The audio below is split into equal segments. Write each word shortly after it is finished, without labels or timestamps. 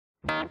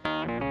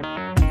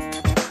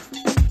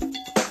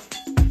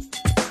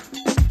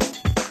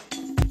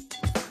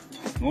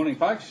Morning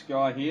folks,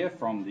 Guy here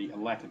from the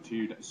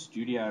Latitude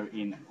Studio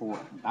in Port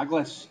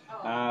Douglas.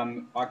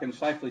 I can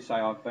safely say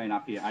I've been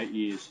up here 8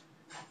 years,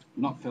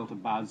 not felt a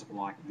buzz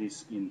like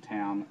this in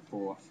town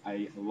for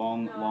a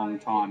long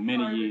time,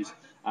 many years.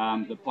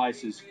 The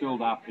place is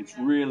filled up, it's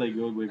really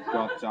good. We've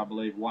got, I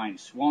believe, Wayne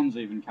Swan's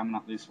even coming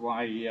up this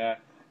way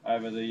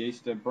over the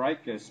Easter break,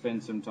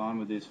 spend some time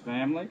with his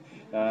family,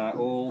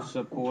 all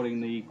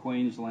supporting the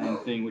Queensland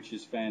thing, which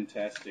is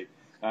fantastic.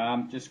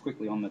 Just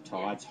quickly on the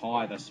tides,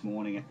 high this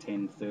morning at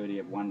 10:30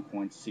 of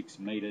 1.6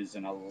 metres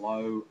and a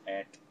low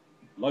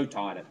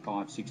tide at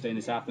 5:16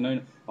 this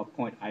afternoon of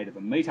 0.8 of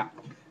a metre.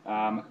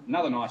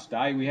 Another nice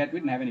day. We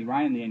didn't have any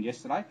rain in the end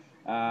yesterday.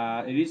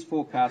 It is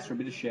forecast for a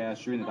bit of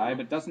showers during the day,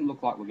 but it doesn't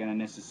look like we're going to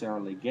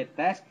necessarily get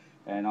that.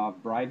 And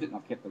I've braved it, and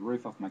I've kept the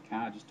roof off my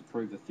car just to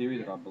prove the theory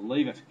that I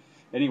believe it.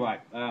 Anyway,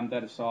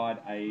 that aside,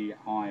 a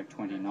high of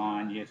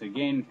 29 yet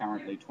again,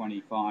 currently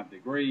 25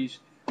 degrees.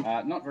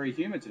 Not very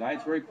humid today,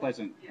 it's very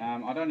pleasant.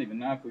 I don't even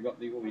know if we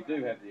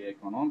do have the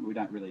aircon on, but we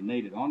don't really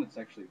need it on. It's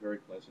actually very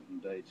pleasant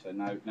indeed, so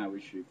no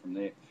issue from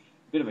there.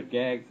 Bit of a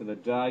gag for the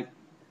day.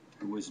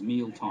 It was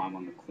mealtime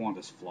on the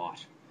Qantas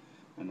flight,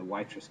 and the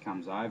waitress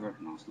comes over,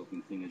 nice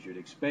looking thing as you'd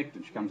expect,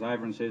 and she comes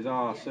over and says,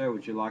 "Oh, sir,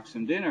 would you like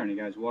some dinner?" And he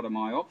goes, "What are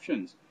my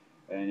options?"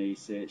 And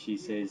she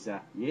says,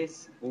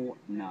 yes or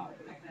no.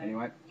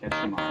 Anyway, catch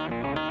you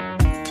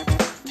tomorrow.